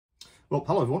Well,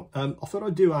 hello everyone. I thought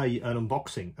I'd do an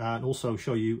unboxing and also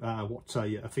show you what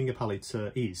a finger palette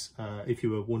is, if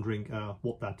you were wondering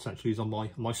what that actually is on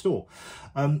my store.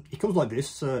 It comes like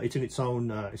this. It's in its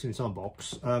own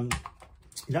box.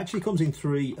 It actually comes in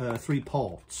three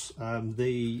parts.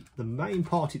 The main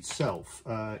part itself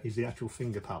is the actual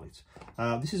finger palette.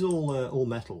 This is all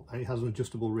metal, and it has an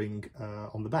adjustable ring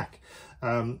on the back.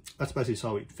 That's basically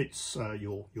so it fits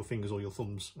your fingers or your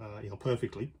thumbs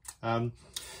perfectly.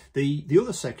 The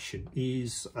other section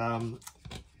is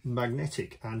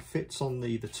magnetic and fits on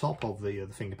the top of the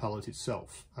finger palette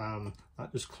itself.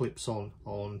 That just clips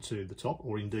onto the top,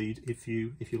 or indeed, if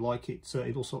you like it,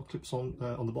 it also clips on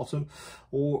the bottom,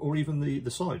 or even the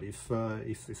side if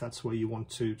that's where you want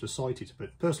to sight it.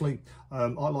 But personally, I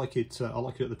like it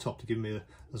at the top to give me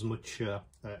as much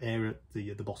air at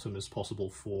the bottom as possible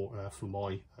for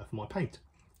my paint.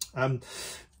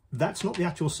 That's not the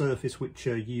actual surface which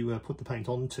you put the paint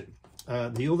onto.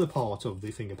 The other part of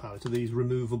the finger palette are these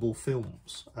removable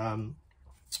films.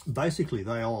 Basically,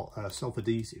 they are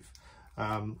self-adhesive,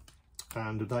 and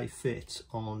they fit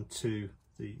onto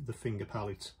the finger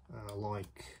palette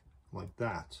like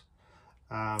that,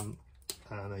 and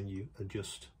then you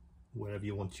adjust wherever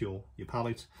you want your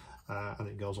palette, and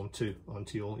it goes onto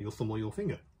your thumb or your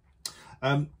finger.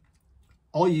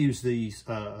 I use these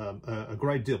a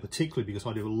great deal, particularly because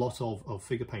I do a lot of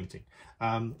figure painting,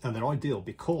 and they're ideal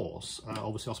because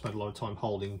obviously I spend a lot of time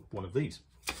holding one of these.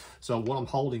 So when I'm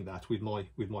holding that with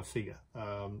my figure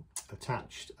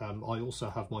attached, I also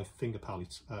have my finger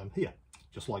palette here,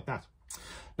 just like that.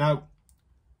 Now,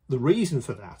 the reason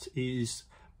for that is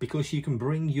because you can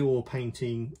bring your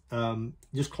painting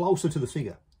just closer to the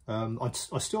figure.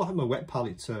 I still have my wet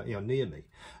palette near me.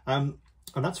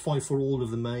 And that's fine for all of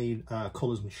the main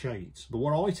colours and shades. But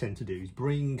what I tend to do is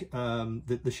bring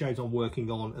the shades I'm working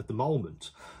on at the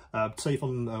moment. Say if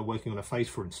I'm working on a face,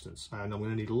 for instance, and I'm going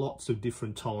to need lots of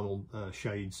different tonal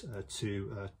shades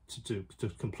to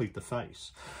complete the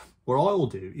face. What I'll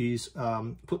do is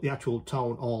put the actual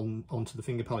tone onto the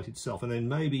finger palette itself, and then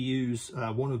maybe use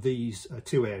one of these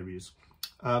two areas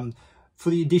for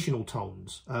the additional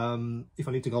tones. If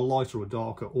I need to go lighter or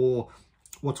darker, or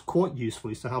what's quite useful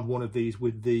is to have one of these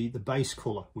with the base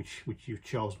colour which you've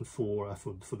chosen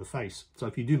for the face. So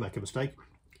if you do make a mistake,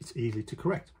 it's easy to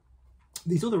correct.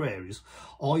 These other areas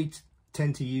I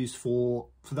tend to use for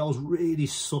those really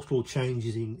subtle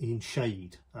changes in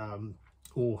shade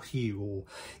or hue, or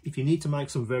if you need to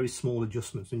make some very small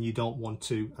adjustments and you don't want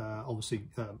to obviously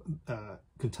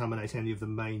contaminate any of the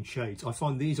main shades. I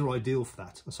find these are ideal for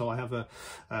that. So I have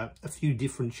a few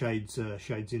different shades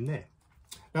in there.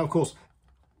 Now, of course,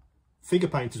 figure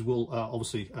painters will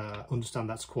obviously understand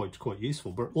that's quite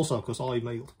useful, but also because I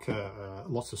make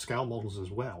lots of scale models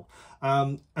as well,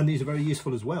 and these are very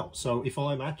useful as well. So if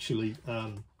I'm actually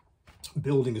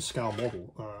building a scale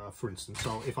model, for instance,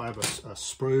 so if I have a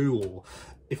sprue, or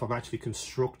if I've actually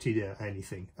constructed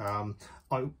anything,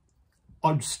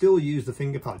 I'd still use the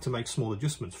finger palette to make small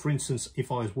adjustments. For instance,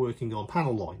 if I was working on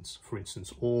panel lines, for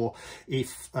instance, or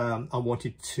if I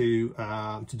wanted to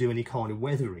do any kind of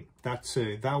weathering,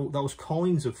 those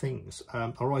kinds of things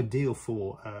are ideal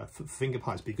for finger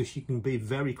palettes, because you can be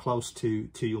very close to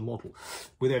your model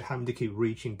without having to keep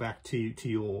reaching back to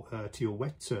your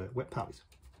wet palette.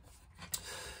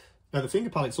 Now, the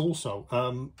finger palettes also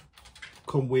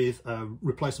come with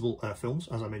replaceable films,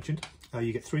 as I mentioned.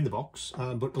 You get 3 in the box,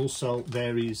 but also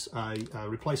there is a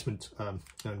replacement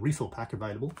refill pack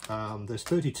available. There's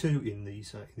 32 in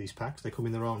these packs. They come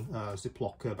in their own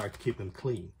Ziploc bag to keep them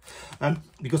clean.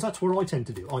 Because that's what I tend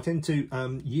to do. I tend to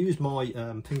use my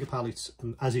finger palettes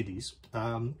as it is.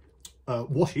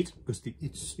 Wash it, because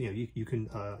it's you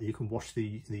can wash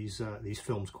these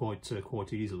films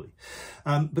quite easily.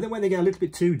 But then when they get a little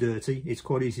bit too dirty, it's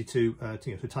quite easy to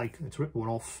rip one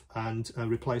off and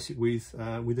replace it with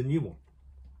a new one.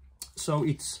 So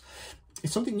it's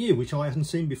something new which I hadn't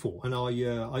seen before, and I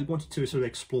wanted to sort of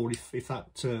explore if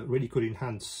that really could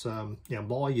enhance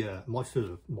my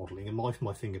figure modelling and my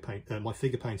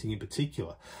figure painting in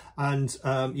particular. And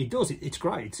it does. It's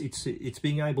great. It's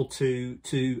being able to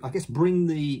I guess bring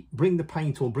the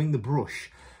paint, or bring the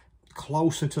brush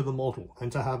closer to the model,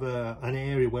 and to have an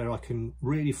area where I can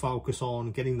really focus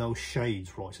on getting those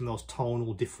shades right and those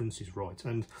tonal differences right.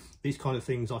 And these kind of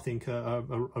things I think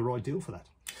are ideal for that.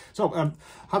 So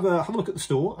have a look at the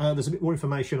store. There's a bit more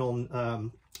information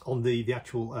on the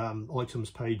actual items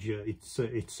page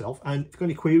itself. And if you've got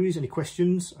any queries, any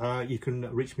questions, you can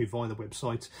reach me via the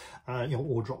website,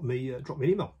 or drop me an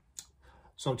email.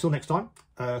 So until next time,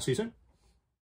 see you soon.